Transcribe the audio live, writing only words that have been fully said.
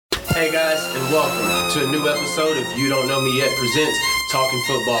Hey guys, and welcome to a new episode of You Don't Know Me Yet presents Talking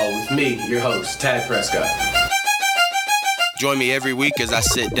Football with me, your host, Tad Prescott. Join me every week as I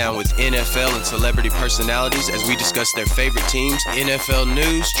sit down with NFL and celebrity personalities as we discuss their favorite teams, NFL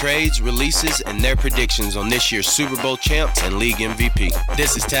news, trades, releases, and their predictions on this year's Super Bowl champs and league MVP.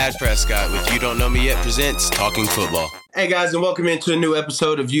 This is Tad Prescott with You Don't Know Me Yet presents Talking Football. Hey guys, and welcome into a new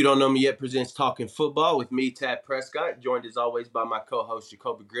episode of You Don't Know Me Yet presents Talking Football with me, Tad Prescott, joined as always by my co-host,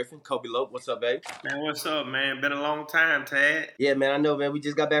 Jacoby Griffin. Kobe Lope, what's up, baby? Man, what's up, man? Been a long time, Tad. Yeah, man, I know, man. We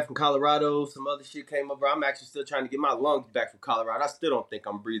just got back from Colorado. Some other shit came over. I'm actually still trying to get my lungs back from Colorado. I still don't think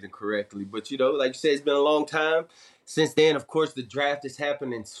I'm breathing correctly. But, you know, like you said, it's been a long time. Since then, of course, the draft is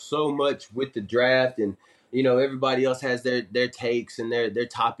happening so much with the draft. And, you know, everybody else has their takes and their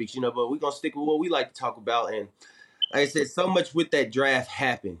topics, you know. But we're going to stick with what we like to talk about. And like I said, so much with that draft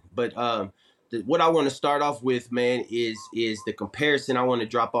happened. But what I want to start off with, man, is the comparison I want to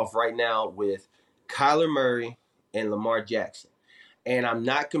drop off right now with Kyler Murray and Lamar Jackson. And I'm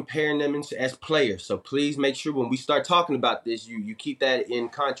not comparing them as players. So please make sure when we start talking about this, you keep that in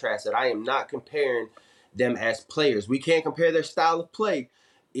contrast, that I am not comparing them as players. We can't compare their style of play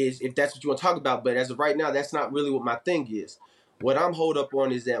if that's what you want to talk about. But as of right now, that's not really what my thing is. What I'm hold up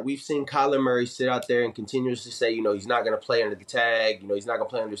on is that we've seen Kyler Murray sit out there and continuously say, you know, he's not going to play under the tag. You know, he's not going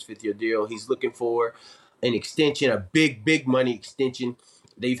to play under his fifth-year deal. He's looking for an extension, a big money extension.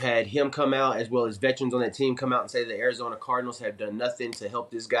 They've had him come out, as well as veterans on that team come out and say the Arizona Cardinals have done nothing to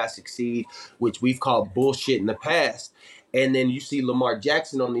help this guy succeed, which we've called bullshit in the past. And then you see Lamar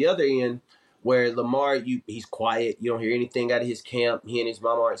Jackson on the other end, where Lamar, he's quiet. You don't hear anything out of his camp. He and his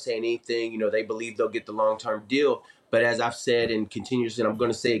mom aren't saying anything. You know, they believe they'll get the long-term deal. But as I've said and continuously, and I'm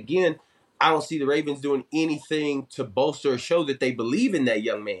going to say again, I don't see the Ravens doing anything to bolster or show that they believe in that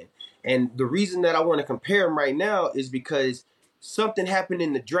young man. And the reason that I want to compare him right now is because something happened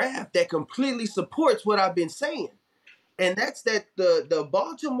in the draft that completely supports what I've been saying. And that's that the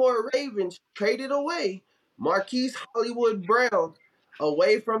Baltimore Ravens traded away Marquise Hollywood Brown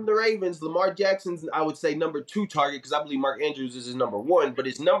away from the Ravens. Lamar Jackson's, I would say, number 2 target, because I believe Mark Andrews is his number 1, but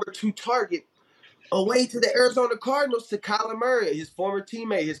his number 2 target away to the Arizona Cardinals, to Kyler Murray, his former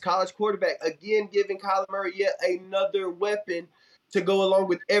teammate, his college quarterback, again giving Kyler Murray yet another weapon to go along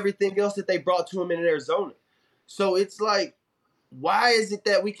with everything else that they brought to him in Arizona. So it's like, why is it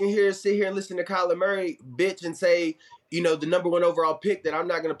that we can sit here and listen to Kyler Murray bitch and say, you know, the number 1 overall pick, that I'm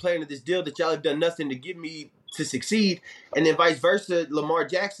not going to play into this deal, that y'all have done nothing to give me to succeed, and then vice versa, Lamar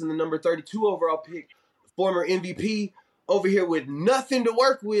Jackson, the number 32 overall pick, former MVP, over here with nothing to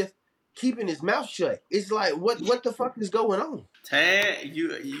work with, keeping his mouth shut. It's like, what the fuck is going on? Tad,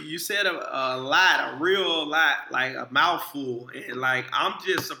 you said a lot, a real lot, like a mouthful. And like, I'm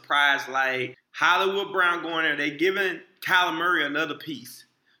just surprised, like Hollywood Brown going there, they giving Kyler Murray another piece.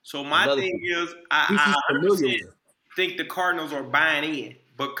 So my thing is, I 100% think the Cardinals are buying in,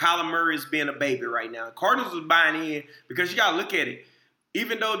 but Kyler Murray is being a baby right now. Cardinals is buying in because you got to look at it.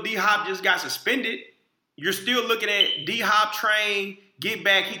 Even though D-Hop just got suspended, you're still looking at D-Hop train, get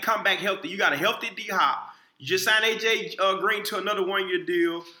back, he come back healthy. You got a healthy D-Hop. You just signed A.J. Green to another 1-year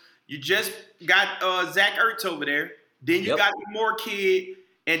deal. You just got Zach Ertz over there. Then you got the Moore kid,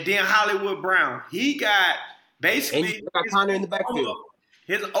 and then Hollywood Brown. He got basically and you got Connor in the backfield.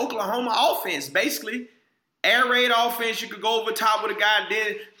 His Oklahoma offense, basically. Air raid offense, you could go over top with a guy.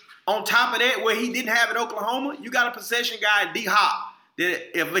 Then on top of that, where he didn't have in Oklahoma, you got a possession guy in D-Hop.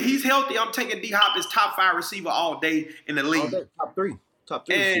 If he's healthy, I'm taking D-Hop as top 5 receiver all day in the league. Top three and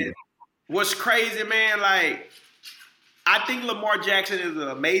receiver. What's crazy, man, like, I think Lamar Jackson is an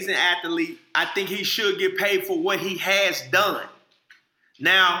amazing athlete. I think he should get paid for what he has done.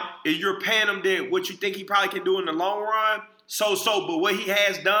 Now, if you're paying him what you think he probably can do in the long run, but what he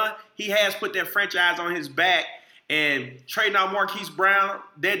has done, he has put that franchise on his back. And trading out Marquise Brown,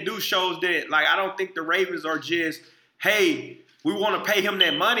 that do shows that, like, I don't think the Ravens are just, hey, we want to pay him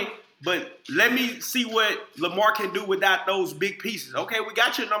that money, but let me see what Lamar can do without those big pieces. Okay, we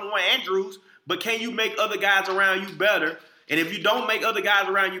got your number 1 Andrews, but can you make other guys around you better? And if you don't make other guys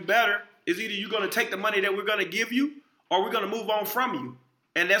around you better, it's either you're going to take the money that we're going to give you or we're going to move on from you.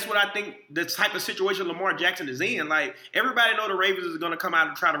 And that's what I think the type of situation Lamar Jackson is in. Like, everybody know the Ravens is going to come out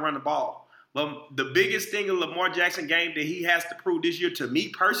and try to run the ball. But the biggest thing in Lamar Jackson game that he has to prove this year, to me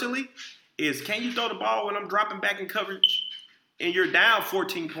personally, is can you throw the ball when I'm dropping back in coverage and you're down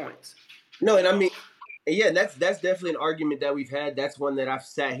 14 points? No, and I mean, yeah, that's definitely an argument that we've had. That's one that I've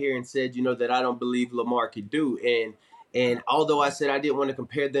sat here and said, you know, that I don't believe Lamar could do. And although I said I didn't want to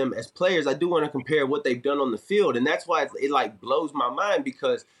compare them as players, I do want to compare what they've done on the field. And that's why it like blows my mind,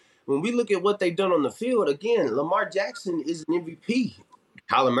 because when we look at what they've done on the field, again, Lamar Jackson is an MVP.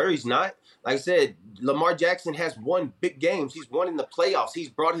 Kyler Murray's not. Like I said, Lamar Jackson has won big games. He's won in the playoffs. He's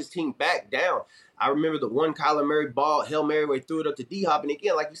brought his team back down. I remember the one Kyler Murray ball, Hail Mary, where he threw it up to D-Hop. And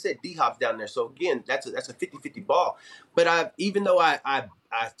again, like you said, D-Hop's down there. So again, that's a 50-50 ball. But even though I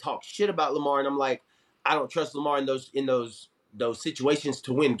talk shit about Lamar and I'm like, I don't trust Lamar in those situations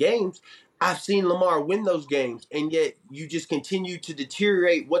to win games, I've seen Lamar win those games, and yet you just continue to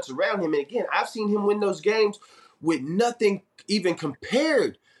deteriorate what's around him. And again, I've seen him win those games with nothing even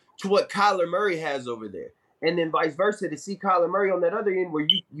compared to what Kyler Murray has over there. And then vice versa, to see Kyler Murray on that other end where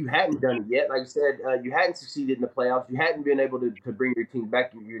you hadn't done it yet. Like you said, you hadn't succeeded in the playoffs. You hadn't been able to bring your team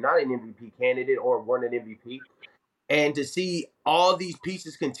back. You're not an MVP candidate or won an MVP. And to see all these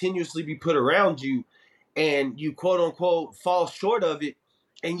pieces continuously be put around you and you quote unquote fall short of it,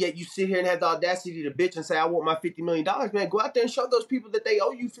 and yet you sit here and have the audacity to bitch and say, I want my $50 million, man, go out there and show those people that they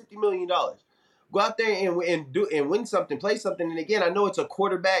owe you $50 million. Go out there and win something, play something. And again, I know it's a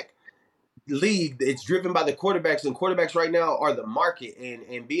quarterback league. It's driven by the quarterbacks, and quarterbacks right now are the market.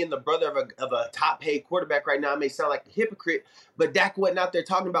 And being the brother of a top paid quarterback right now, I may sound like a hypocrite, but Dak wasn't out there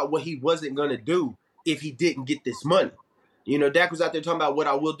talking about what he wasn't going to do if he didn't get this money. You know, Dak was out there talking about what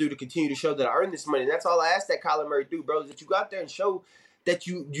I will do to continue to show that I earn this money. And that's all I ask that Kyler Murray do, bro, is that you go out there and show that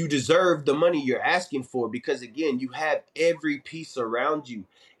you deserve the money you're asking for. Because, again, you have every piece around you.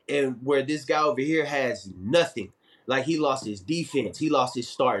 And where this guy over here has nothing. Like, he lost his defense. He lost his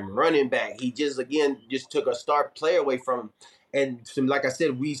starting running back. He just took a star player away from him. And so, like I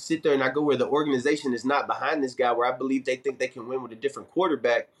said, we sit there and I go where the organization is not behind this guy, where I believe they think they can win with a different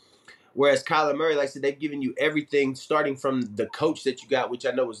quarterback. Whereas Kyler Murray, like I said, they've given you everything starting from the coach that you got, which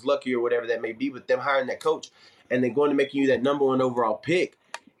I know is lucky or whatever that may be, but them hiring that coach and then going to making you that number one overall pick,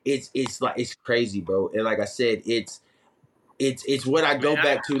 it's crazy, bro. And like I said, it's what I go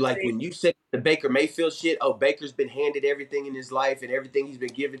back to, like when you said the Baker Mayfield shit. Oh, Baker's been handed everything in his life and everything he's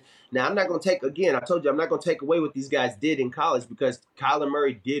been given. Now, I'm not going to take, again, I told you, I'm not going to take away what these guys did in college, because Kyler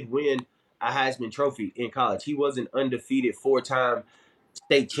Murray did win a Heisman Trophy in college. He was an undefeated 4-time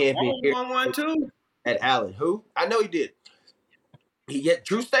state champion at Allen. Who? I know he did.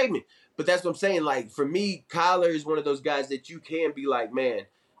 True statement. But that's what I'm saying. Like, for me, Kyler is one of those guys that you can be like, man,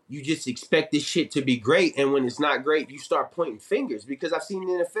 you just expect this shit to be great, and when it's not great, you start pointing fingers. Because I've seen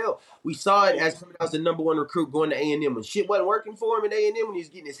in the NFL, we saw it as coming out the number one recruit going to A&M when shit wasn't working for him in A&M, when he was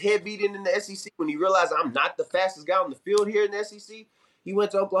getting his head beaten in the SEC, when he realized I'm not the fastest guy on the field here in the SEC. He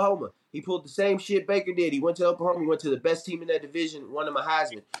went to Oklahoma. He pulled the same shit Baker did. He went to Oklahoma. He went to the best team in that division, won him a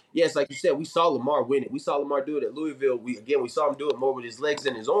Heisman. Yes, like you said, we saw Lamar win it. We saw Lamar do it at Louisville. We saw him do it more with his legs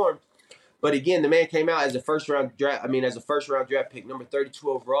than his arm. But again, the man came out as a first round draft pick, number 32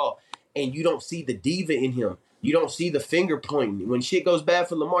 overall, and you don't see the diva in him. You don't see the finger pointing. When shit goes bad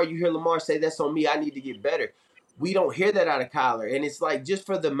for Lamar, you hear Lamar say, that's on me. I need to get better. We don't hear that out of Kyler. And it's like, just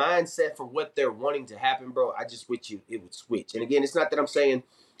for the mindset for what they're wanting to happen, bro, I just wish it would switch. And again, it's not that I'm saying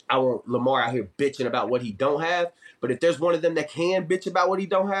I want Lamar out here bitching about what he don't have, but if there's one of them that can bitch about what he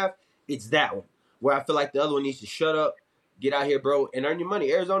don't have, it's that one. Where I feel like the other one needs to shut up, get out here, bro, and earn your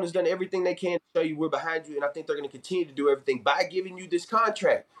money. Arizona's done everything they can to show you we're behind you, and I think they're going to continue to do everything by giving you this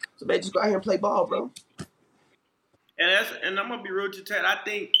contract. So, man, just go out here and play ball, bro. And I'm going to be real to Ted. I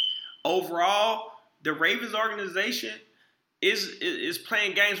think overall, the Ravens organization is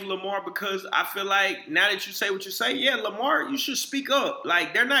playing games with Lamar, because I feel like now that you say what you say, yeah, Lamar, you should speak up.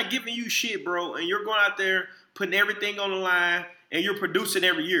 Like, they're not giving you shit, bro, and you're going out there putting everything on the line, and you're producing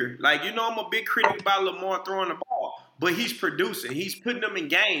every year. Like, you know, I'm a big critic about Lamar throwing the ball, but he's producing. He's putting them in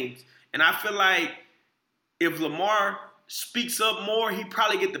games, and I feel like if Lamar speaks up more, he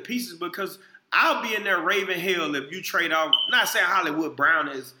probably get the pieces, because I'll be in there raving hell if you trade off, not saying Hollywood Brown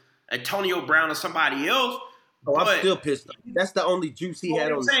is Antonio Brown or somebody else. Oh, I'm still pissed off. That's the only juice he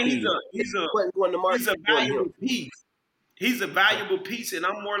had on the field. He's a valuable piece. He's a valuable piece, and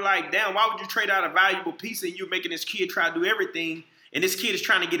I'm more like, damn, why would you trade out a valuable piece and you're making this kid try to do everything, and this kid is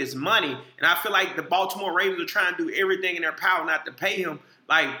trying to get his money? And I feel like the Baltimore Ravens are trying to do everything in their power not to pay him.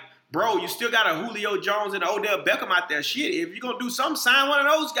 Like, bro, you still got a Julio Jones and Odell Beckham out there. Shit, if you're going to do something, sign one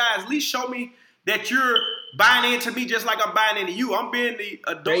of those guys. At least show me that you're buying into me just like I'm buying into you. I'm being the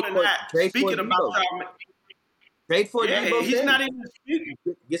adult and not speaking about y'all. He's not even speaking.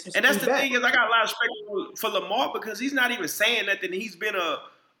 And that's the thing, is I got a lot of respect for Lamar, because he's not even saying nothing. He's been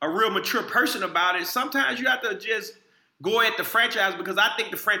a real mature person about it. Sometimes you have to just go at the franchise, because I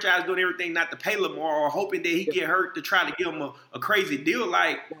think the franchise doing everything not to pay Lamar, or hoping that he get hurt to try to give him a crazy deal.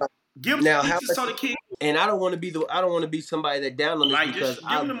 Like, Give him Now, some how pieces much? so the kid And I don't want to be somebody that down on this like because just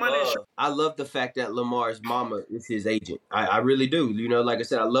give him the money. I love the fact that Lamar's mama is his agent. I really do. You know, like I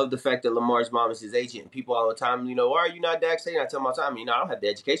said, I love the fact that Lamar's mom is his agent. And people all the time, you know, why are you not Dak saying? I tell them all the time, you know, I don't have the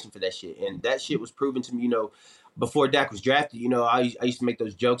education for that shit, and that shit was proven to me. You know, before Dak was drafted, you know, I used to make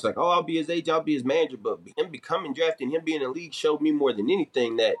those jokes like, oh, I'll be his agent, I'll be his manager, but him becoming drafted and him being in the league showed me more than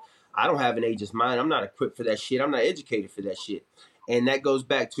anything that I don't have an agent's mind. I'm not equipped for that shit. I'm not educated for that shit. And that goes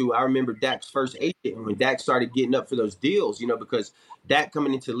back to I remember Dak's first agent and when Dak started getting up for those deals, you know, because Dak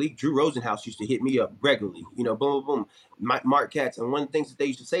coming into the league, Drew Rosenhaus used to hit me up regularly, you know, boom, boom, boom. Mark Katz. And one of the things that they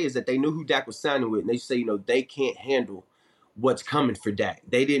used to say is that they knew who Dak was signing with. And they say, you know, they can't handle what's coming for Dak.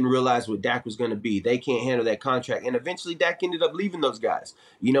 They didn't realize what Dak was going to be. They can't handle that contract. And eventually Dak ended up leaving those guys,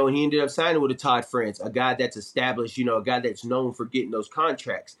 you know, and he ended up signing with a Todd France, a guy that's established, you know, a guy that's known for getting those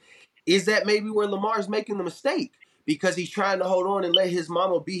contracts. Is that maybe where Lamar's making the mistake? Because he's trying to hold on and let his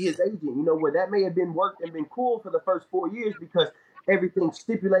mama be his agent, you know, where that may have been worked and been cool for the first 4 years because everything's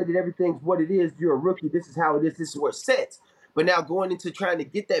stipulated, everything's what it is. You're a rookie. This is how it is. This is where it sets. But now going into trying to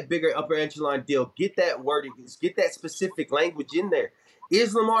get that bigger upper echelon deal, get that wording, get that specific language in there.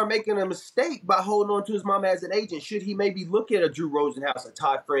 Is Lamar making a mistake by holding on to his mama as an agent? Should he maybe look at a Drew Rosenhaus, a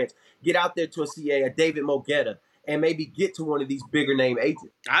Todd France, get out there to a CA, a David Mogetta, and maybe get to one of these bigger name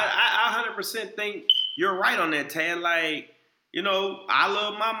agents? I 100% think you're right on that, Tad. Like, you know, I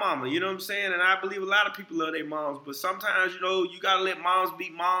love my mama, you know what I'm saying? And I believe a lot of people love their moms. But sometimes, you know, you got to let moms be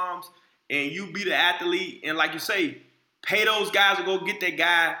moms and you be the athlete. And like you say, pay those guys to go get that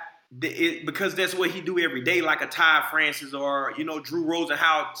guy because that's what he do every day, like a Ty Francis or, you know, Drew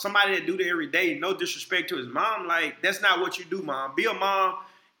Rosenhaus, somebody that do that every day. No disrespect to his mom. Like, that's not what you do, mom. Be a mom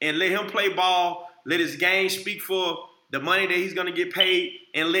and let him play ball. Let his game speak for the money that he's going to get paid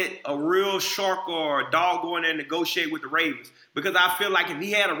and let a real shark or a dog go in there and negotiate with the Ravens. Because I feel like if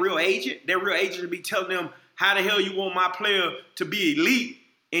he had a real agent, that real agent would be telling them, how the hell you want my player to be elite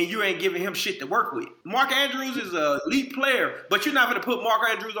and you ain't giving him shit to work with. Mark Andrews is an elite player, but you're not going to put Mark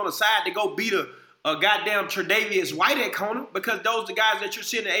Andrews on the side to go beat a goddamn Tre'Davious White at corner because those are the guys that you're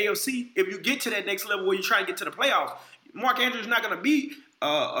seeing in the AFC. If you get to that next level where you're trying to get to the playoffs, Mark Andrews is not going to beat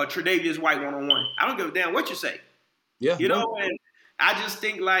a Tre'Davious White one-on-one. I don't give a damn what you say. Yeah, you know, and I just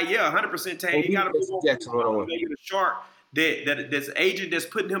think like, yeah, 100% Tay. You got to move on. Get a shark that's agent that's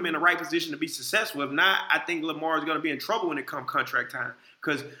putting him in the right position to be successful. If not, I think Lamar is going to be in trouble when it comes contract time.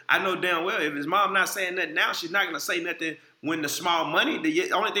 Because I know damn well if his mom not saying nothing now, she's not going to say nothing when the small money.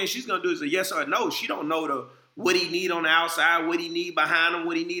 The only thing she's going to do is a yes or a no. She don't know what he need on the outside, what he need behind him,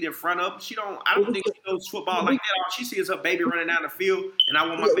 what he need in front of him. I don't think she knows football like that. All she sees her baby running down the field, and I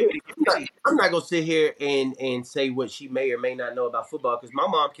want my baby to get paid. I'm not gonna sit here and say what she may or may not know about football because my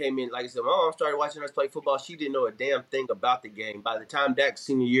mom came in, like I said, my mom started watching us play football. She didn't know a damn thing about the game. By the time Dak's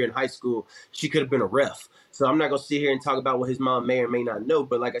senior year in high school, she could have been a ref. So I'm not gonna sit here and talk about what his mom may or may not know.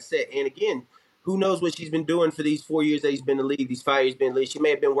 But like I said, and again, who knows what she's been doing for these 4 years that he's been in the league, these 5 years been in the league. She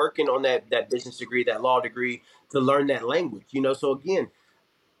may have been working on that business degree, that law degree to learn that language, you know? So again,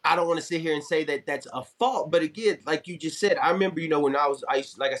 I don't want to sit here and say that that's a fault. But again, like you just said, I remember, you know, when I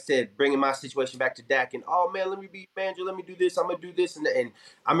used, like I said, bringing my situation back to Dak and, oh man, let me be manager. Let me do this. I'm going to do this. And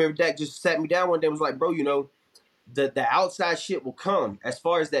I remember Dak just sat me down one day and was like, bro, you know, the outside shit will come. As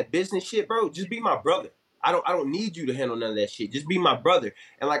far as that business shit, bro, just be my brother. I don't need you to handle none of that shit. Just be my brother.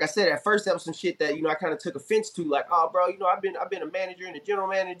 And like I said, at first that was some shit that, you know, I kind of took offense to. Like, oh, bro, you know, I've been a manager and a general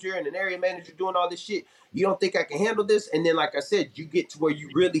manager and an area manager doing all this shit. You don't think I can handle this? And then, like I said, you get to where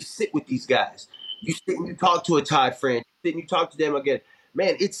you really sit with these guys. You sit and you talk to a Todd friend. You sit and you talk to them again.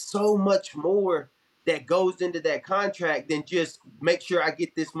 Man, it's so much more that goes into that contract than just make sure I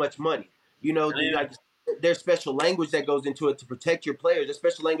get this much money. You know, like there's special language that goes into it to protect your players. There's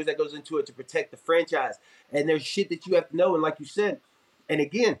special language that goes into it to protect the franchise. And there's shit that you have to know. And like you said, and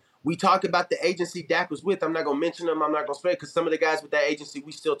again, we talk about the agency Dak was with. I'm not going to mention them. I'm not going to say because some of the guys with that agency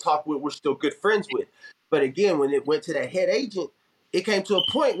we still talk with, we're still good friends with. But again, when it went to that head agent, it came to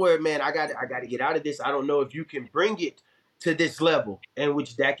a point where, man, I got to get out of this. I don't know if you can bring it to this level. And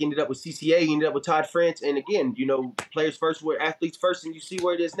which Dak ended up with CCA, he ended up with Todd France. And again, you know, players first, where athletes first, and you see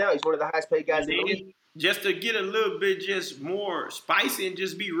where it is now. He's one of the highest paid guys in the league. Just to get a little bit just more spicy and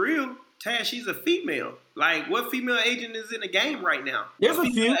just be real, Tash, she's a female. Like, what female agent is in the game right now? There's a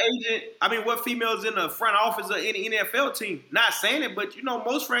few. What female is in the front office of any NFL team? Not saying it, but, you know,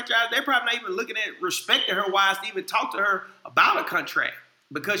 most franchises, they're probably not even looking at respecting her wise to even talk to her about a contract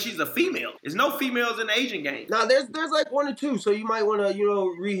because she's a female. There's no females in the agent game. Now, there's like one or two, so you might want to, you know,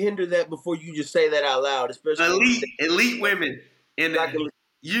 rehinder that before you just say that out loud. Especially elite women. You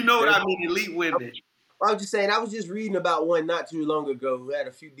know what I mean, elite women. I was just saying, I was just reading about one not too long ago who had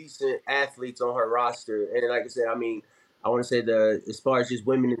a few decent athletes on her roster, and like I said, I mean, I want to say as far as just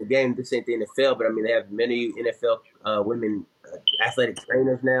women in the game, this ain't the NFL, but I mean they have many NFL women athletic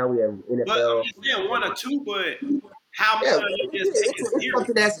trainers now. We have But I'm NFL. just saying one or two, but how much Yeah, of it just take it it's serious?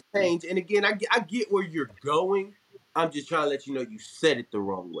 something that has to change. And again, I get where you're going. I'm just trying to let you know you said it the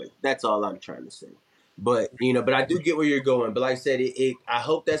wrong way. That's all I'm trying to say. But but I do get where you're going. But like I said, I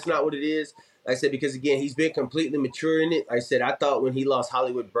hope that's not what it is. Like I said, because again, he's been completely mature in it. Like I said, I thought when he lost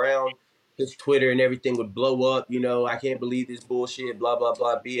Hollywood Brown, his Twitter and everything would blow up. I can't believe this bullshit, blah blah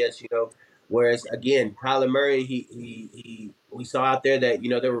blah, BS. Whereas again, Kyler Murray, we saw out there that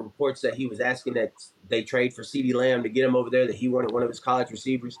there were reports that he was asking that they trade for CeeDee Lamb to get him over there, that he wanted one of his college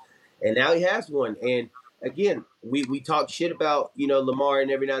receivers, and now he has one. And again, we talk shit about Lamar and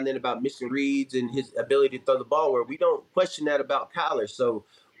every now and then about missing reads and his ability to throw the ball, where we don't question that about Kyler. So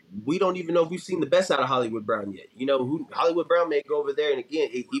we don't even know if we've seen the best out of Hollywood Brown yet. Who Hollywood Brown may go over there and again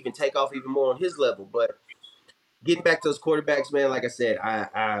even take off even more on his level, but getting back to those quarterbacks, man, like I said,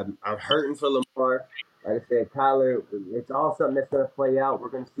 I'm hurting for Lamar. Like I said, Kyler, it's all something that's going to play out. We're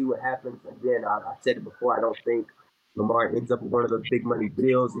going to see what happens. Again, I said it before. I don't think Lamar ends up with one of those big money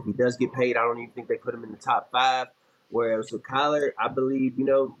deals. If he does get paid, I don't even think they put him in the top 5. Whereas with Kyler, I believe,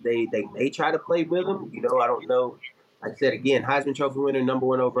 they try to play with him. I don't know. Like I said, again, Heisman Trophy winner, number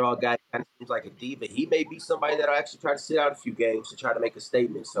 1 overall guy, kind of seems like a diva. He may be somebody that'll actually try to sit out a few games to try to make a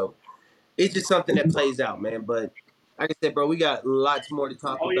statement. So it's just something that plays out, man. But like I said, bro, we got lots more to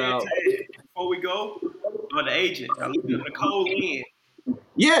talk Oh yeah, about. Tay, before we go, the agent, Nicole Lynn.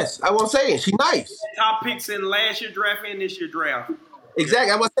 Yes, I won't say it. She's nice. Top picks in last year draft and this year draft.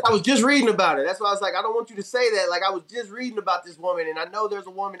 Exactly. I was just reading about it. That's why I was like, I don't want you to say that. Like, I was just reading about this woman, and I know there's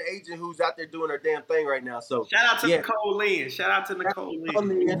a woman agent who's out there doing her damn thing right now. So shout out to Nicole Lynn. Shout out to Nicole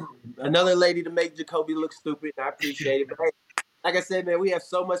Lynn. Another lady to make Jacoby look stupid. I appreciate it. But hey, like I said, man, we have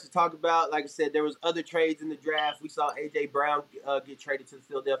so much to talk about. Like I said, there was other trades in the draft. We saw A.J. Brown get traded to the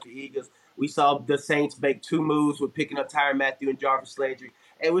Philadelphia Eagles. We saw the Saints make 2 moves with picking up Tyrann Mathieu and Jarvis Landry.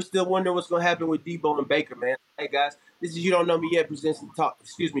 And we're still wondering what's going to happen with Debo and Baker, man. Hey, guys, this is You Don't Know Me Yet presents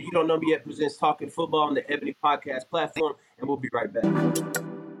You Don't Know Me Yet presents Talking Football on the Ebony Podcast platform, and we'll be right back.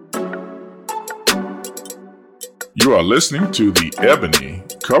 You are listening to the Ebony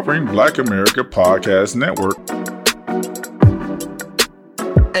Covering Black America Podcast Network.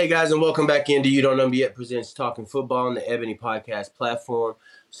 Hey guys, and welcome back into You Don't Know Me Yet presents Talking Football on the Ebony Podcast platform.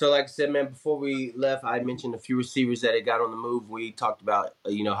 So like I said, man, before we left, I mentioned a few receivers that had got on the move. We talked about,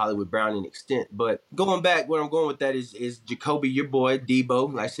 Hollywood Brown in extent. But going back, where I'm going with that is Jacoby, your boy,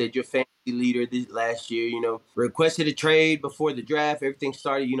 Debo. Like I said, your fantasy leader this last year, requested a trade before the draft. Everything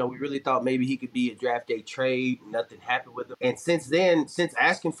started, we really thought maybe he could be a draft day trade. Nothing happened with him. And since then, since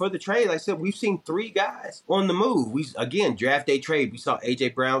asking for the trade, like I said, we've seen 3 guys on the move. Again, draft day trade. We saw A.J.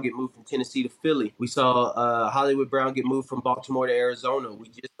 Brown get moved from Tennessee to Philly. We saw Hollywood Brown get moved from Baltimore to Arizona. We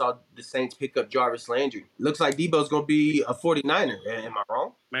just saw the Saints pick up Jarvis Landry. Looks like Debo's going to be a 49er. Am I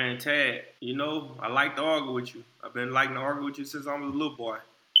wrong? Man, Tad, I like to argue with you. I've been liking to argue with you since I was a little boy.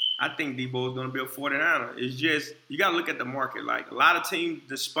 I think Debo is going to be a 49er. It's just, you got to look at the market. Like, a lot of teams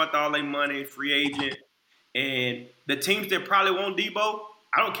just spent all their money, free agent, and the teams that probably want Debo,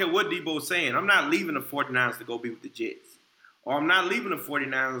 I don't care what Debo's saying. I'm not leaving the 49ers to go be with the Jets. Or I'm not leaving the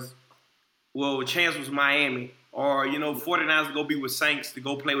 49ers, well, chance was Miami. Or, 49ers to go be with Saints to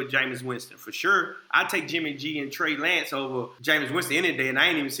go play with Jameis Winston. For sure, I'd take Jimmy G and Trey Lance over Jameis Winston any day, and I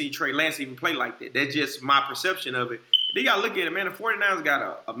ain't even seen Trey Lance even play like that. That's just my perception of it. They got to look at it, man. The 49ers got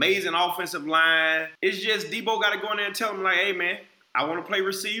an amazing offensive line. It's just Debo got to go in there and tell them, like, hey, man, I want to play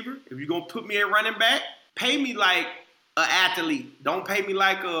receiver. If you're going to put me at running back, pay me like an athlete. Don't pay me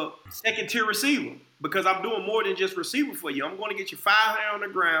like a second-tier receiver because I'm doing more than just receiver for you. I'm going to get you 500 on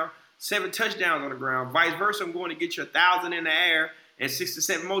the ground, 7 touchdowns on the ground. Vice versa, I'm going to get you 1,000 in the air and 6 to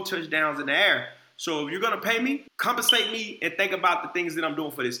 7 more touchdowns in the air. So if you're going to pay me, compensate me and think about the things that I'm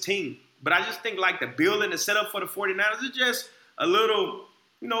doing for this team. But I just think like the build and the setup for the 49ers is just a little,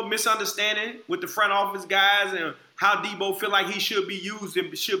 misunderstanding with the front office guys and how Debo feel like he should be used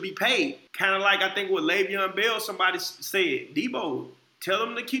and should be paid. Kind of like I think with Le'Veon Bell, somebody said, Debo, tell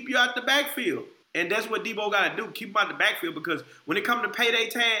them to keep you out the backfield. And that's what Debo got to do, keep him out the backfield because when it comes to payday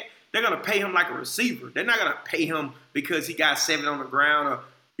tag, they're going to pay him like a receiver. They're not going to pay him because he got 7 on the ground or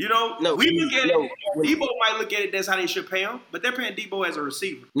No, we look at it. Debo might look at it. That's how they should pay him, but they're paying Debo as a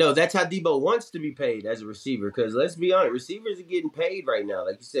receiver. No, that's how Debo wants to be paid as a receiver. Because let's be honest, receivers are getting paid right now.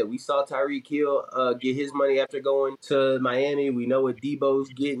 Like you said, we saw Tyreek Hill get his money after going to Miami. We know what Debo's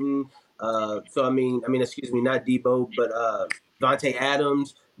getting. Not Debo, but Devontae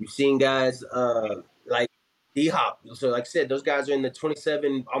Adams. You've seen guys D-Hop. So like I said, those guys are in the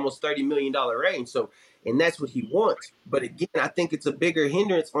 27, almost $30 million range. So, and that's what he wants. But again, I think it's a bigger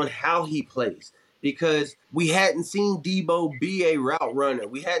hindrance on how he plays because we hadn't seen Debo be a route runner.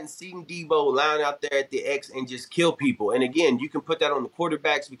 We hadn't seen Debo line out there at the X and just kill people. And again, you can put that on the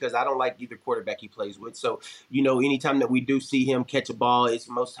quarterbacks because I don't like either quarterback he plays with. So, anytime that we do see him catch a ball, it's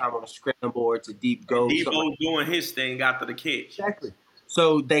most time on a scramble or it's a deep go. Debo doing his thing after the catch. Exactly.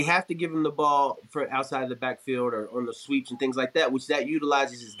 So they have to give him the ball for outside of the backfield or on the sweeps and things like that, which that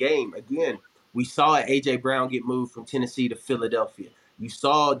utilizes his game. Again, we saw A.J. Brown get moved from Tennessee to Philadelphia. You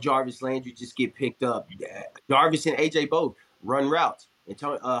saw Jarvis Landry just get picked up. Jarvis and A.J. both run routes. And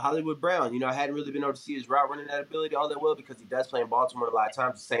Hollywood Brown, I hadn't really been able to see his route running that ability all that well because he does play in Baltimore a lot of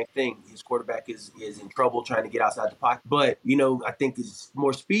times. The same thing. His quarterback is in trouble trying to get outside the pocket. But, I think there's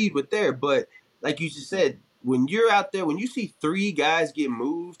more speed with there. But like you just said, when you're out there, when you see 3 guys get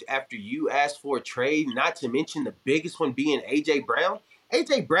moved after you asked for a trade, not to mention the biggest one being A.J. Brown,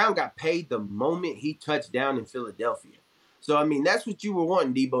 A.J. Brown got paid the moment he touched down in Philadelphia. So, that's what you were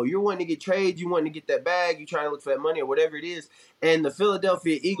wanting, Debo. You're wanting to get trades. You wanting to get that bag. You're trying to look for that money or whatever it is. And the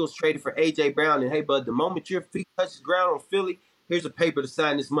Philadelphia Eagles traded for A.J. Brown. And, hey, bud, the moment your feet touch the ground on Philly, here's a paper to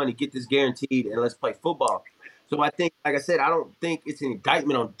sign this money, get this guaranteed, and let's play football. So I think, like I said, I don't think it's an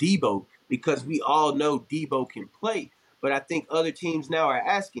indictment on Debo because we all know Debo can play. But I think other teams now are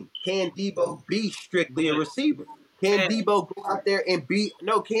asking, can Debo be strictly a receiver? Can Debo go out there and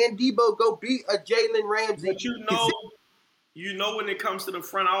can Debo go beat a Jalen Ramsey? But when it comes to the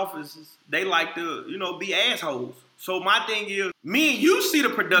front offices, they like to, be assholes. So my thing is, me and you see the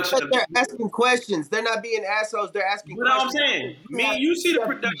production. But they're asking questions. They're not being assholes. They're asking questions. What I'm saying, me and you see the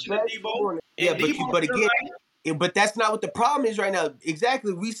production of Debo. Yeah, but again, but that's not what the problem is right now.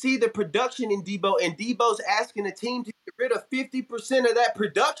 Exactly. We see the production in Debo, and Debo's asking the team to get rid of 50% of that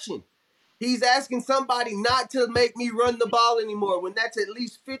production. He's asking somebody not to make me run the ball anymore when that's at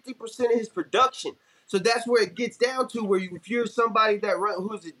least 50% of his production. So that's where it gets down to where if you're somebody that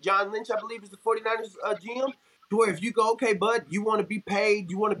who is it, John Lynch, I believe is the 49ers GM, to where if you go, okay, bud, you want to be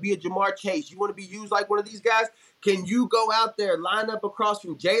paid, you want to be a Jamar Chase, you want to be used like one of these guys, can you go out there, line up across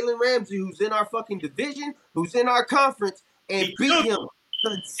from Jalen Ramsey, who's in our fucking division, who's in our conference, and beat him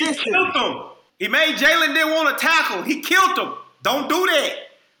consistently? He killed him. He made Jalen didn't want to tackle. He killed him. Don't do that.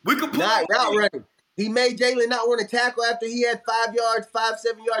 We could put not running. He made Jalen not want to tackle after he had 7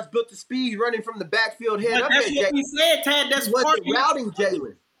 yards, built the speed running from the backfield head up. That's what we said, Tad. That's part of routing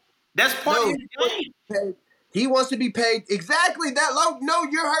Jalen. That's part of his game. He wants to be paid exactly that low. No,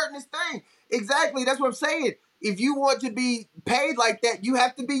 you're hurting his thing. Exactly. That's what I'm saying. If you want to be paid like that, you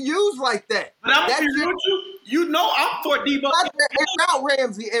have to be used like that. But I'm gonna be real with you. I'm for Debo. It's out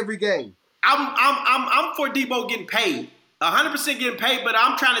Ramsey every game. I'm for Debo getting paid. 100% getting paid, but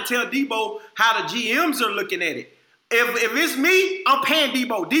I'm trying to tell Debo how the GMs are looking at it. If it's me, I'm paying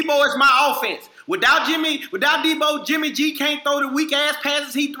Debo. Debo is my offense. Without Debo, Jimmy G can't throw the weak-ass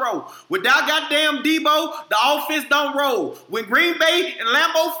passes he throw. Without goddamn Debo, the offense don't roll. When Green Bay and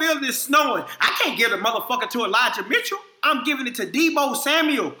Lambeau Field is snowing, I can't give the motherfucker to Elijah Mitchell. I'm giving it to Debo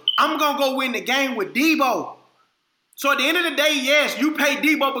Samuel. I'm going to go win the game with Debo. So at the end of the day, yes, you pay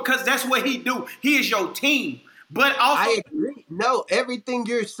Debo because that's what he do. He is your team. But also, I agree. No, everything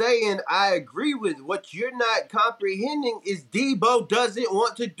you're saying, I agree with. What you're not comprehending is Debo doesn't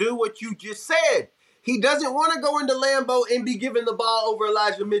want to do what you just said. He doesn't want to go into Lambeau and be given the ball over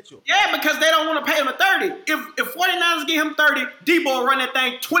Elijah Mitchell. Yeah, because they don't want to pay him a 30. If 49ers give him 30, Debo will run that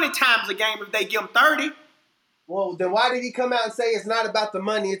thing 20 times a game if they give him 30. Well, then why did he come out and say it's not about the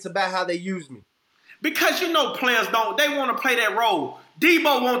money, it's about how they use me? Because players they want to play that role.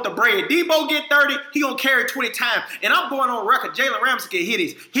 Debo want the bread. Debo get 30, he gonna carry 20 times. And I'm going on record, Jalen Ramsey can hit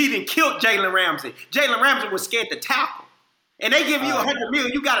his. He even killed Jalen Ramsey. Jalen Ramsey was scared to tackle. And they give you $100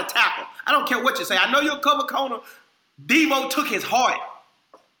 million, you got to tackle. I don't care what you say. I know you're a cover corner. Debo took his heart.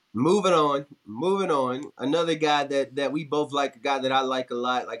 Moving on. Another guy that we both like, a guy that I like a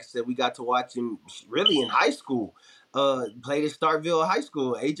lot. Like I said, we got to watch him really in high school. Played at Starkville High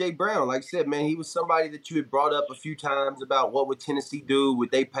School. A.J. Brown, like I said, man, he was somebody that you had brought up a few times about what would Tennessee do,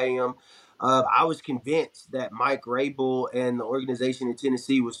 would they pay him? I was convinced that Mike Rabel and the organization in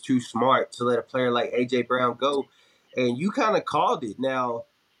Tennessee was too smart to let a player like A.J. Brown go, and you kind of called it. Now,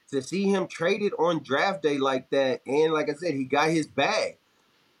 to see him traded on draft day like that, and like I said, he got his bag.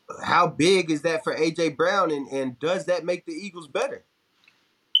 How big is that for A.J. Brown, and does that make the Eagles better?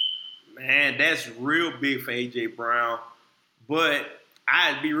 Man, that's real big for A.J. Brown. But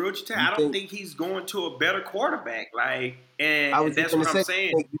I'd be real with you, I don't think he's going to a better quarterback. And that's what I'm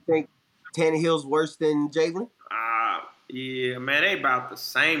saying. You think Tannehill's worse than Jalen? Yeah, man, they about the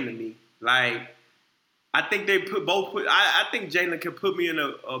same to me. I think they I think Jalen can put me in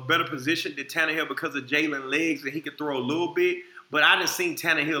a better position than Tannehill because of Jalen legs and he can throw a little bit. But I just seen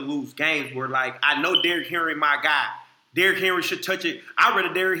Tannehill lose games where, like, I know Derrick Henry my guy. Derrick Henry should touch it. I'd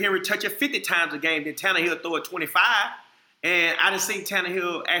rather Derrick Henry touch it 50 times a game than Tannehill throw it 25. And I just seen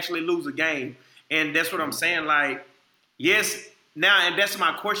Tannehill actually lose a game. And that's what I'm saying. Like, yes, now, and that's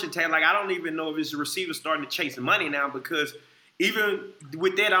my question, Tad. Like, I don't even know if his receivers starting to chase money now because even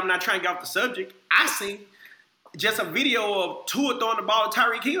with that, I'm not trying to get off the subject. I seen just a video of Tua throwing the ball to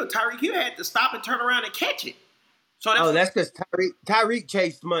Tyreek Hill. Tyreek Hill had to stop and turn around and catch it. So that's because Tyreek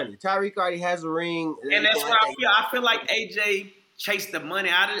chased money. Tyreek already has a ring. And that's what I feel. I feel like AJ chased the money.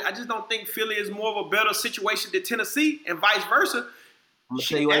 I just don't think Philly is more of a better situation than Tennessee and vice versa. I'm going to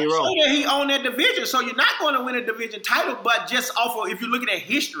tell you why you're wrong. He owned that division, so you're not going to win a division title, but just off of, if you're looking at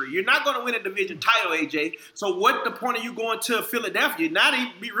history, you're not going to win a division title, AJ. So what the point of you going to Philadelphia? Not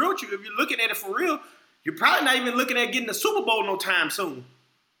even be real with you. If you're looking at it for real, you're probably not even looking at getting the Super Bowl no time soon.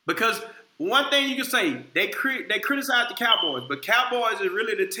 Because one thing you can say, they criticize the Cowboys, but Cowboys is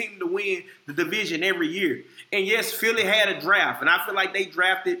really the team to win the division every year. And yes, Philly had a draft, and I feel like they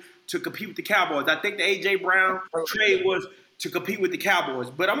drafted to compete with the Cowboys. I think the A.J. Brown trade was to compete with the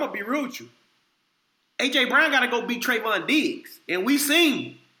Cowboys. But I'm going to be real with you. A.J. Brown got to go beat Trayvon Diggs. And we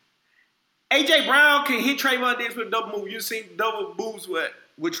seen A.J. Brown can hit Trayvon Diggs with a double move. You've seen double moves with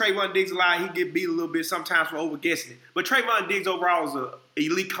Trayvon Diggs a lot. He get beat a little bit sometimes for over-guessing it. But Trayvon Diggs overall is an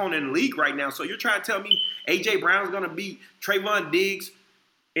elite corner in the league right now. So you're trying to tell me A.J. Brown is going to beat Trayvon Diggs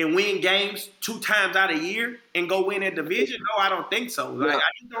and win games 2 times out of the year and go win a division? No, I don't think so. Like, I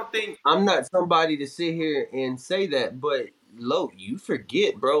just don't think. I'm not somebody to sit here and say that, but Lo, you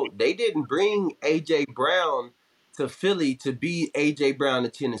forget, bro. They didn't bring A.J. Brown to Philly to beat A.J. Brown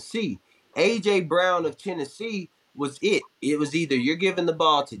of Tennessee. A.J. Brown of Tennessee was it. It was either you're giving the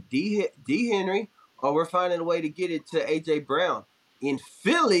ball to D. Henry or we're finding a way to get it to A.J. Brown. In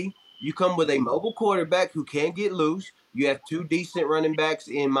Philly, you come with a mobile quarterback who can get loose. You have 2 decent running backs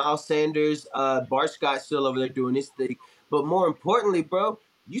in Miles Sanders, Bart Scott still over there doing his thing. But more importantly, bro,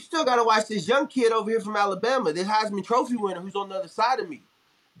 you still got to watch this young kid over here from Alabama, this Heisman Trophy winner who's on the other side of me.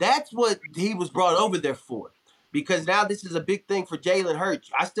 That's what he was brought over there for. Because now this is a big thing for Jalen Hurts.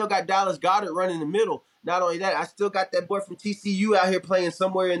 I still got Dallas Goedert running in the middle. Not only that, I still got that boy from TCU out here playing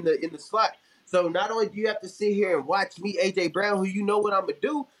somewhere in the slot. So not only do you have to sit here and watch me, A.J. Brown, who you know what I'm going to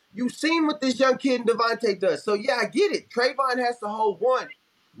do, you've seen what this young kid in Devontae does. So, yeah, I get it. Trayvon has to hold one.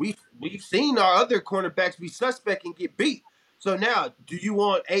 We've seen our other cornerbacks be suspect and get beat. So now, do you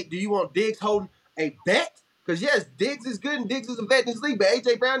want Diggs holding a vet? Because, yes, Diggs is good and Diggs is a vet in this league. But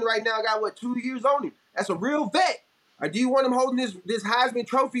A.J. Brown right now got, 2 years on him. That's a real vet. Or do you want him holding this Heisman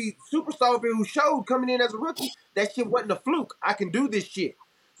Trophy superstar over here who showed coming in as a rookie? That shit wasn't a fluke. I can do this shit.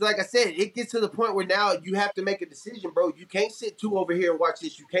 So like I said, it gets to the point where now you have to make a decision, bro. You can't sit 2 over here and watch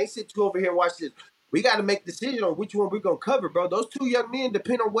this. You can't sit 2 over here and watch this. We got to make a decision on which one we're going to cover, bro. Those 2 young men,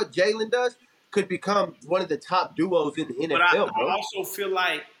 depending on what Jalen does, could become one of the top duos in the NFL, but bro. I also feel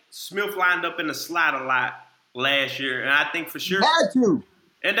like Smith lined up in the slot a lot last year, and I think for sure he had to.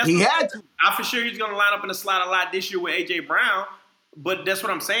 And that's he had to. I for sure he's going to line up in the slot a lot this year with A.J. Brown. But that's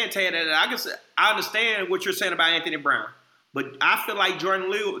what I'm saying, Ted. I understand what you're saying about Anthony Brown. But I feel like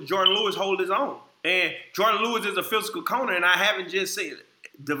Jordan Lewis holds his own. And Jordan Lewis is a physical corner, and I haven't just seen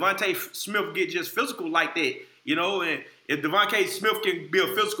Devontae Smith get just physical like that. You know, and if Devontae Smith can be a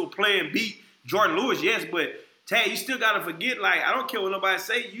physical player and beat Jordan Lewis, yes, but Tad, you still got to forget, like, I don't care what nobody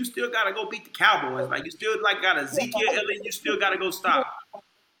say, you still got to go beat the Cowboys. Like, you still, like, got Ezekiel Elliott, you still got to go stop.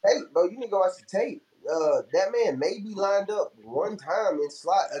 Hey, bro, you need to go watch the tape. That man may be lined up one time in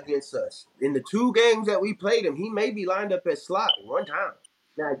slot against us. In the 2 games that we played him, he may be lined up at slot one time.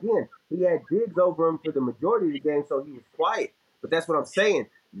 Now, again, he had Diggs over him for the majority of the game, so he was quiet. But that's what I'm saying.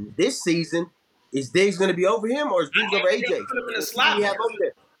 This season, is Diggs going to be over him or is Diggs over AJ?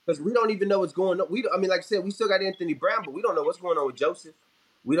 Because we don't even know what's going on. Like I said, we still got Anthony Brown, but we don't know what's going on with Joseph.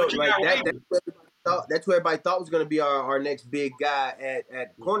 We don't like that. That's where everybody thought was going to be our next big guy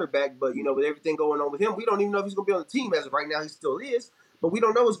at cornerback. But, with everything going on with him, we don't even know if he's going to be on the team. As of right now, he still is. But we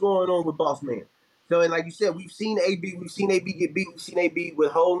don't know what's going on with Boss Man. So, and like you said, we've seen AB. We've seen AB get beat. We've seen AB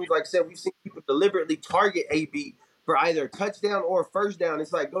with holes. Like I said, we've seen people deliberately target AB for either a touchdown or a first down.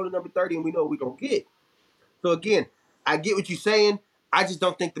 It's like, go to number 30 and we know what we're going to get. So, again, I get what you're saying. I just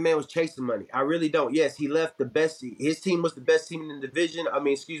don't think the man was chasing money. I really don't. Yes, he left the best. His team was the best team in the division.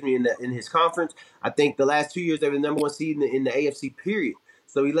 In his conference. I think the last 2 years they were the number 1 seed in the AFC period.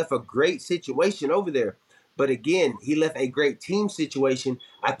 So he left a great situation over there. But again, he left a great team situation.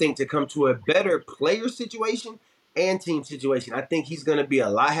 I think to come to a better player situation and team situation. I think he's going to be a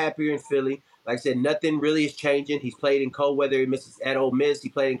lot happier in Philly. Like I said, nothing really is changing. He's played in cold weather at Ole Miss. He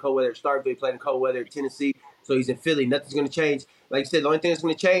played in cold weather at Starkville. He played in cold weather at Tennessee. So he's in Philly. Nothing's going to change. Like I said, the only thing that's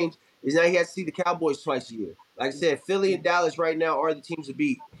going to change is now he has to see the Cowboys twice a year. Like I said, Philly and Dallas right now are the teams to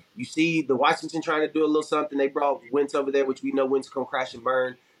beat. You see the Washington trying to do a little something. They brought Wentz over there, which we know Wentz come crash and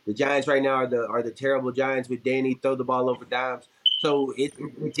burn. The Giants right now are the terrible Giants with Danny, throw the ball over dimes. So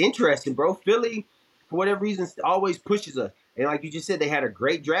it's interesting, bro. Philly, for whatever reason, always pushes us. And like you just said, they had a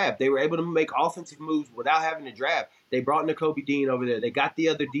great draft. They were able to make offensive moves without having to draft. They brought Jacoby Dean over there. They got the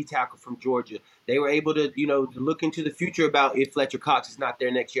other D tackle from Georgia. They were able to, look into the future about if Fletcher Cox is not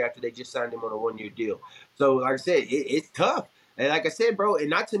there next year after they just signed him on a 1-year deal. So like I said, it's tough. And like I said, bro, and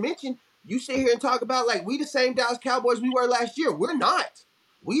not to mention, you sit here and talk about like we the same Dallas Cowboys we were last year. We're not.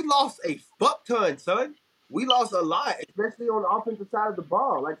 We lost a fuck ton, son. We lost a lot, especially on the offensive side of the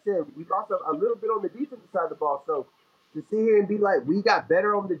ball. Like I said, we lost a little bit on the defensive side of the ball. So to sit here and be like, we got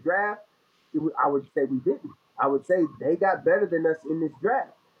better on the draft, I would say we didn't. I would say they got better than us in this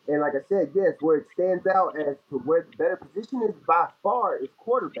draft. And like I said, yes, where it stands out as to where the better position is by far is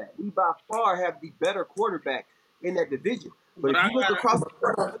quarterback. We by far have the better quarterback in that division. But if you look across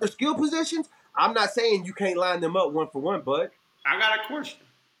the skill positions, I'm not saying you can't line them up one for one, bud. I got a question.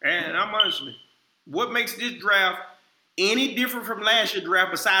 And I'm honestly, what makes this draft any different from last year's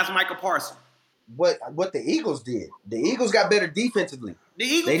draft besides Michael Parsons? What the Eagles did. The Eagles got better defensively. The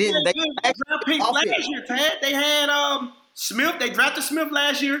Eagles had good draft picks last year, Tad. They had Smith. They drafted Smith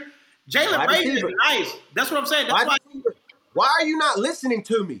last year. Jalen Reagor is nice. That's what I'm saying. That's why are you not listening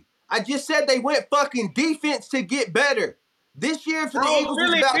to me? I just said they went fucking defense to get better. This year for the Eagles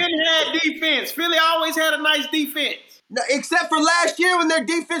Philly had defense. Philly always had a nice defense. No, except for last year when their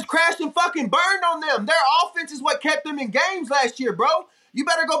defense crashed and fucking burned on them. Their offense is what kept them in games last year, bro. You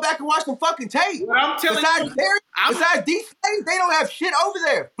better go back and watch some fucking tape. Well, I'm telling you. Besides defense, they don't have shit over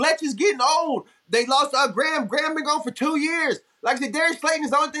there. Fletcher's getting old. They lost Graham. Graham been gone for 2 years. Like I said, Darius Slayton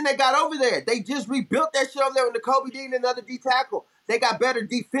is the only thing they got over there. They just rebuilt that shit over there with Jacoby Dean and another D tackle. They got better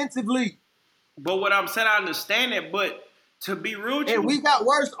defensively. But what I'm saying, I understand that, but to be real with you. And we got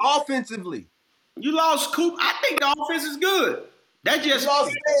worse offensively. You lost Coop. I think the offense is good. That just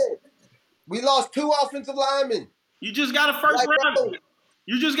we lost 2 offensive linemen. You just got a first round.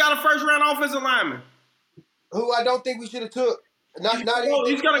 You just got a first round offensive lineman. Who I don't think we should have took.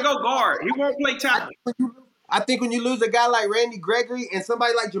 He's gonna go guard. He won't play tackle. I think when you lose a guy like Randy Gregory and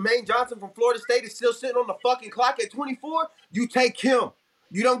somebody like Jermaine Johnson from Florida State is still sitting on the fucking clock at 24, you take him.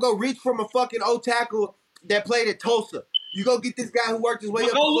 You don't go reach from a fucking old tackle that played at Tulsa. You go get this guy who worked his way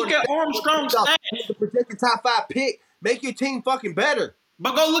up. Go look at Armstrong's stats. The projected top 5 pick. Make your team fucking better.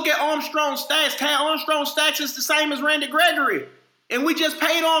 But go look at Armstrong's stats. Tad Armstrong's stats is the same as Randy Gregory. And we just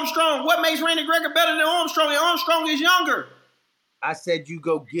paid Armstrong. What makes Randy Gregory better than Armstrong? And Armstrong is younger. I said you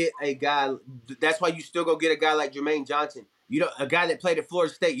go get a guy. That's why you still go get a guy like Jermaine Johnson. A guy that played at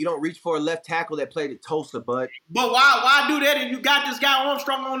Florida State. You don't reach for a left tackle that played at Tulsa, bud. But why do that? And you got this guy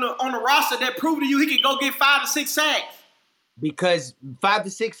Armstrong on the roster that proved to you he could go get 5 to 6 sacks. Because 5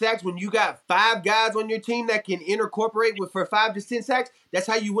 to 6 sacks, when you got 5 guys on your team that can incorporate for 5 to 10 sacks, that's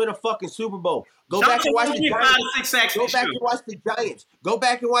how you win a fucking Super Bowl. Go back and watch the Giants. Go back and watch the Giants. Go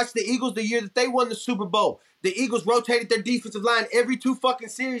back and watch the Eagles the year that they won the Super Bowl. The Eagles rotated their defensive line every 2 fucking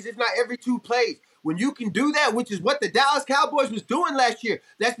series, if not every 2 plays. When you can do that, which is what the Dallas Cowboys was doing last year,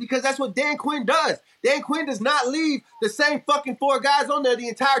 that's because that's what Dan Quinn does. Dan Quinn does not leave the same fucking 4 guys on there the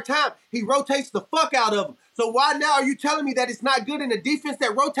entire time. He rotates the fuck out of them. So why now are you telling me that it's not good in a defense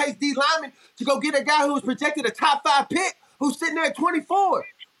that rotates D linemen to go get a guy who was projected a top 5 pick who's sitting there at 24?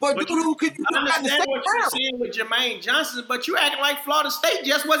 But dude who could you understand what you're saying with Jermaine Johnson, but you acting like Florida State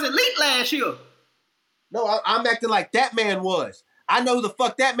just was elite last year. No, I'm acting like that man was. I know who the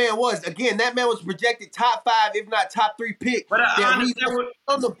fuck that man was. Again, that man was projected top 5, if not top 3 pick. But that we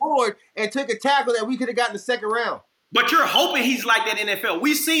on the board and took a tackle that we could have gotten the second round. But you're hoping he's like that in NFL.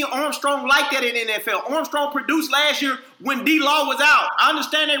 We seen Armstrong like that in NFL. Armstrong produced last year when D-Law was out. I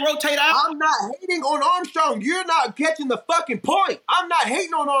understand they rotate out. I'm not hating on Armstrong. You're not catching the fucking point. I'm not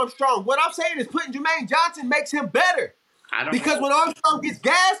hating on Armstrong. What I'm saying is putting Jermaine Johnson makes him better. Because when Armstrong gets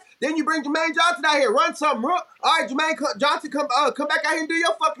gas, then you bring Jermaine Johnson out here, run something. All right, Jermaine Johnson, come back out here and do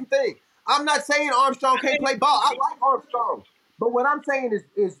your fucking thing. I'm not saying Armstrong can't play ball. I like Armstrong. But what I'm saying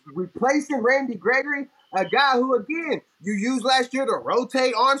is replacing Randy Gregory, a guy who, again, you used last year to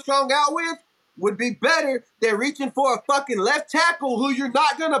rotate Armstrong out with, would be better than reaching for a fucking left tackle who you're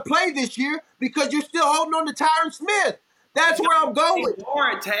not going to play this year because you're still holding on to Tyron Smith. That's where I'm going.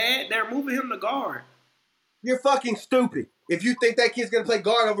 Guard, Tad. They're moving him to guard. You're fucking stupid if you think that kid's going to play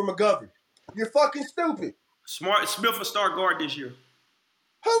guard over McGovern. You're fucking stupid. Smith will start guard this year.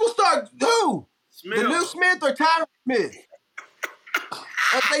 Who will start? Who? Smith. The new Smith or Tyron Smith?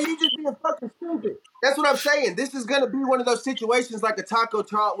 I say you just being fucking stupid. That's what I'm saying. This is gonna be one of those situations like a Taco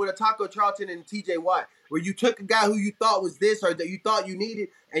Charlton and TJ Watt, where you took a guy who you thought was this or that you thought you needed,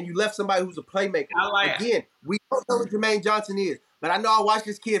 and you left somebody who's a playmaker. Again, we don't know what Jermaine Johnson is, but I know I watched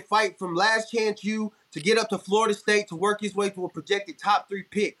this kid fight from last chance U to get up to Florida State to work his way to a projected top 3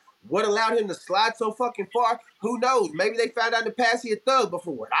 pick. What allowed him to slide so fucking far? Who knows? Maybe they found out in the past he a thug, but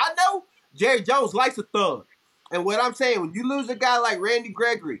for what I know, Jerry Jones likes a thug. And what I'm saying, when you lose a guy like Randy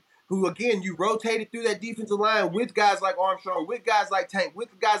Gregory, who, again, you rotated through that defensive line with guys like Armstrong, with guys like Tank, with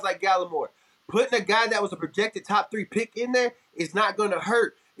guys like Gallimore, putting a guy that was a projected top 3 pick in there is not going to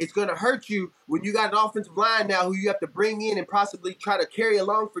hurt. It's going to hurt you when you got an offensive line now who you have to bring in and possibly try to carry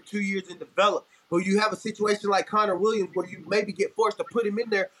along for 2 years and develop. Who you have a situation like Connor Williams where you maybe get forced to put him in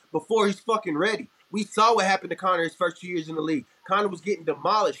there before he's fucking ready. We saw what happened to Connor his first 2 years in the league. Connor was getting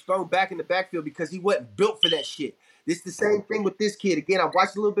demolished, thrown back in the backfield because he wasn't built for that shit. This is the same thing with this kid. Again, I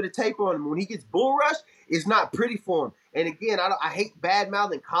watched a little bit of tape on him. When he gets bull rushed, it's not pretty for him. And again, I hate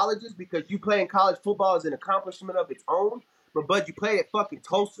bad-mouthing colleges because you playing college football is an accomplishment of its own. But, bud, you played at fucking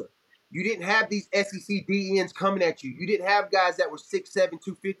Tulsa. You didn't have these SEC DENs coming at you. You didn't have guys that were 6'7",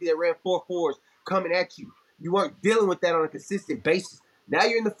 250 that ran 4.4s coming at you. You weren't dealing with that on a consistent basis. Now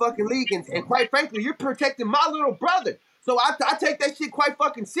you're in the fucking league, and quite frankly, you're protecting my little brother. So I take that shit quite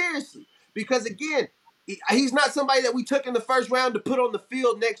fucking seriously. Because, again, he's not somebody that we took in the first round to put on the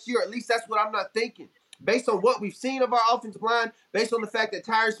field next year. At least that's what I'm not thinking. Based on what we've seen of our offensive line, based on the fact that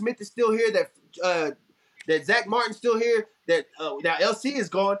Tyron Smith is still here, that Zach Martin's still here, that now LC is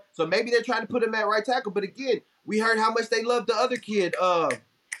gone. So maybe they're trying to put him at right tackle. But, again, we heard how much they love the other kid.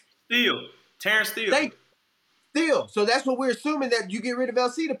 Terrence Steele. Steele. So that's what we're assuming, that you get rid of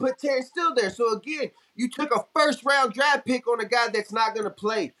LC to put Terrence Steele there. So, again, you took a first-round draft pick on a guy that's not going to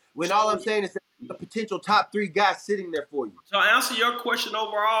play. When all I'm saying is that a potential top 3 guy sitting there for you. So, to answer your question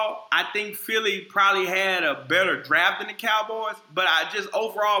overall, I think Philly probably had a better draft than the Cowboys. But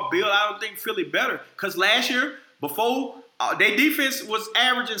overall, Bill, I don't think Philly better. Because last year, before, their defense was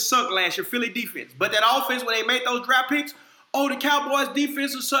average and sucked last year, Philly defense. But that offense, when they made those draft picks, the Cowboys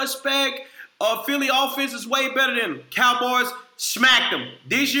defense is suspect. Philly offense is way better than them. Cowboys smacked them.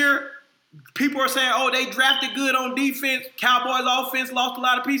 This year, people are saying, they drafted good on defense. Cowboys offense lost a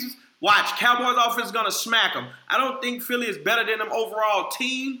lot of pieces. Watch, Cowboys offense is going to smack them. I don't think Philly is better than them overall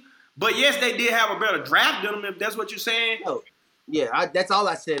team. But, yes, they did have a better draft than them, if that's what you're saying. No. Yeah, that's all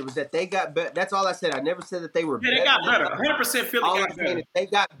I said was that they got better. That's all I said. I never said that they were better. Yeah, they got better. 100% Philly all got I'm better. saying is they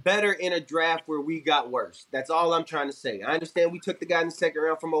got better in a draft where we got worse. That's all I'm trying to say. I understand we took the guy in the second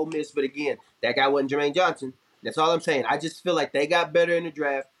round from Ole Miss, but again, that guy wasn't Jermaine Johnson. That's all I'm saying. I just feel like they got better in the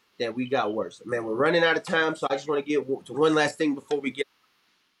draft than we got worse. Man, we're running out of time, so I just want to get to one last thing before we get.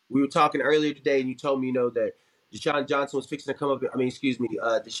 We were talking earlier today, and you told me, that Deshaun Watson was fixing to come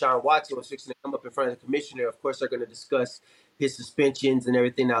up in front of the commissioner. Of course, they're going to discuss his suspensions and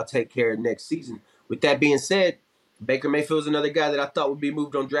everything I'll take care of next season. With that being said, Baker Mayfield's another guy that I thought would be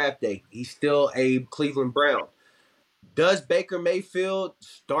moved on draft day. He's still a Cleveland Brown. Does Baker Mayfield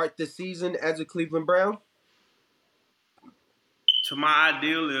start the season as a Cleveland Brown? To my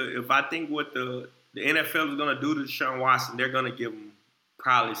ideal, if I think what the NFL is going to do to Deshaun Watson, they're going to give him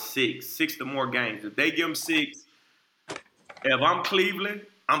probably six or more games. If they give him 6, if I'm Cleveland,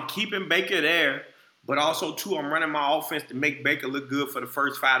 I'm keeping Baker there. But also, too, I'm running my offense to make Baker look good for the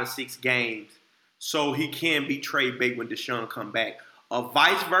first 5 to 6 games so he can be trade bait when Deshaun come back. Or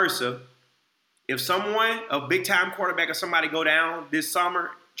vice versa, if someone, a big-time quarterback or somebody go down this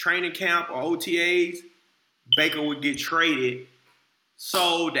summer, training camp or OTAs, Baker would get traded.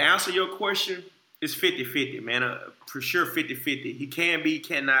 So to answer your question, it's 50-50, man. For sure 50-50. He can be,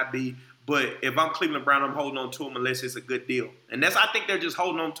 cannot be. But if I'm Cleveland Brown, I'm holding on to him unless it's a good deal. And I think they're just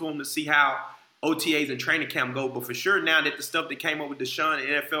holding on to him to see how OTAs and training camp go. But for sure, now that the stuff that came up with Deshaun and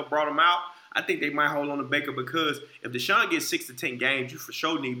the NFL brought him out, I think they might hold on to Baker because if Deshaun gets 6 to 10 games, you for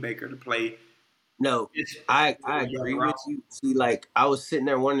sure need Baker to play. No, I agree with you. See, I was sitting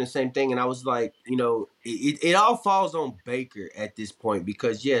there wondering the same thing, and I was like, it all falls on Baker at this point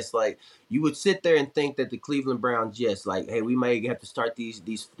because, yes, you would sit there and think that the Cleveland Browns, yes, hey, we may have to start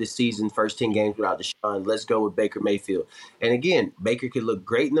this season, first 10 games without Deshaun. Let's go with Baker Mayfield. And again, Baker could look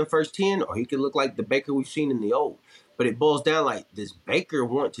great in the first 10, or he could look like the Baker we've seen in the old. But it boils down does Baker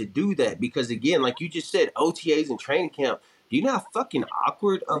want to do that? Because, again, like you just said, OTAs and training camp, do you know how fucking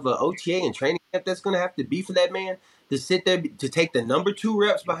awkward of an OTA and training camp that's going to have to be for that man to sit there to take the number 2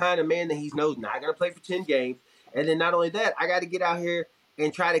 reps behind a man that he knows not going to play for 10 games? And then not only that, I got to get out here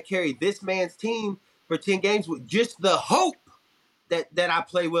and try to carry this man's team for 10 games with just the hope that I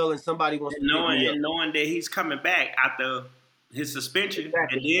play well and somebody wants to pick me up. And knowing that he's coming back after his suspension.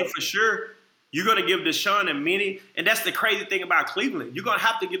 Exactly. And then for sure, you're going to give Deshaun a minute. And that's the crazy thing about Cleveland. You're going to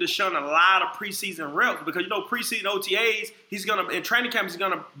have to give Deshaun a lot of preseason reps because, preseason OTAs, in training camp, he's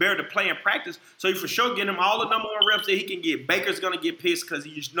going to bear to play in practice. So you for sure get him all the number one reps that he can get. Baker's going to get pissed because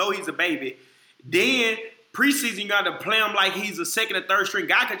you know he's a baby. Then preseason, you got to play him like he's a second or third string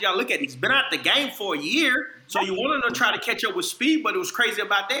guy because y'all look at it. He's been out the game for a year. So you want him to try to catch up with speed, but it was crazy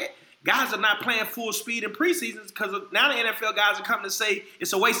about that. Guys are not playing full speed in preseasons because now the NFL guys are coming to say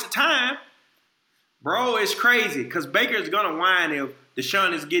it's a waste of time. Bro, it's crazy because Baker is going to whine if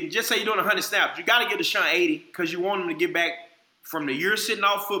Deshaun is getting, just say you're doing 100 snaps. You got to give Deshaun 80 because you want him to get back from the year sitting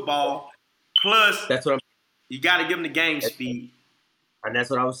off football. Plus, you got to give him the game speed. And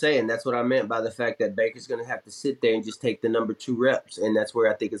that's what I was saying. That's what I meant by the fact that Baker's going to have to sit there and just take the number 2 reps. And that's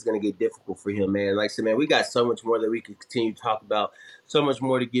where I think it's going to get difficult for him, man. Like I said, man, we got so much more that we can continue to talk about, so much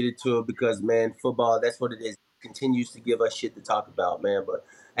more to get into it because, man, football, that's what it is. It continues to give us shit to talk about, man. But,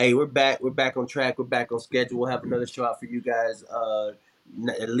 hey, we're back. We're back on track. We're back on schedule. We'll have another show out for you guys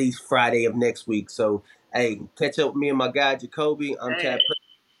at least Friday of next week. So, hey, catch up with me and my guy, Jacoby. I'm Tad Prescott.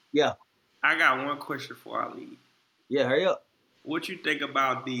 Yeah. I got one question before I leave. Yeah, hurry up. What you think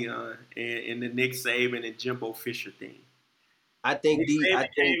about Deion and the Nick Saban and Jimbo Fisher thing? I think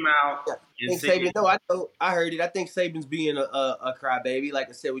came out. I think Saban. I heard it. I think Saban's being a crybaby. Like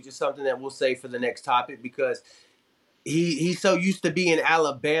I said, which is something that we'll save for the next topic because he's so used to being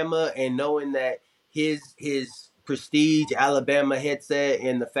Alabama and knowing that his prestige, Alabama headset,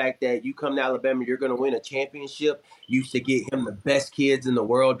 and the fact that you come to Alabama, you're going to win a championship. Used to get him the best kids in the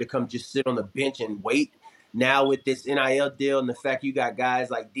world to come just sit on the bench and wait. Now with this NIL deal and the fact you got guys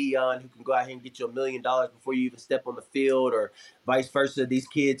like Deion who can go out here and get you $1 million before you even step on the field or vice versa, these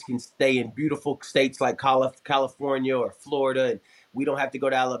kids can stay in beautiful states like California or Florida and we don't have to go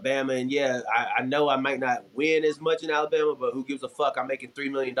to Alabama. And yeah, I know I might not win as much in Alabama, but who gives a fuck? I'm making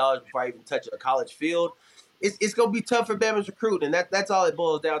 $3 million before I even touch a college field. It's going to be tough for Bama's recruit, and that's all it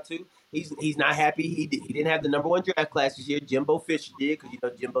boils down to. He's not happy. He didn't have the number 1 draft class this year. Jimbo Fisher did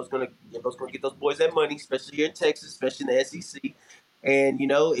because Jimbo's gonna get those boys that money, especially here in Texas, especially in the SEC. And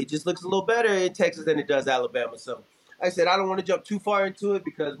it just looks a little better in Texas than it does Alabama. So, like I said, I don't want to jump too far into it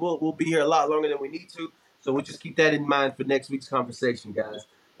because we'll be here a lot longer than we need to. So we'll just keep that in mind for next week's conversation, guys.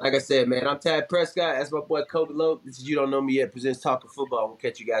 Like I said, man, I'm Tad Prescott. That's my boy Kobe Lowe. This is You Don't Know Me Yet presents Talking Football. We'll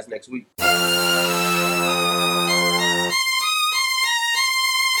catch you guys next week.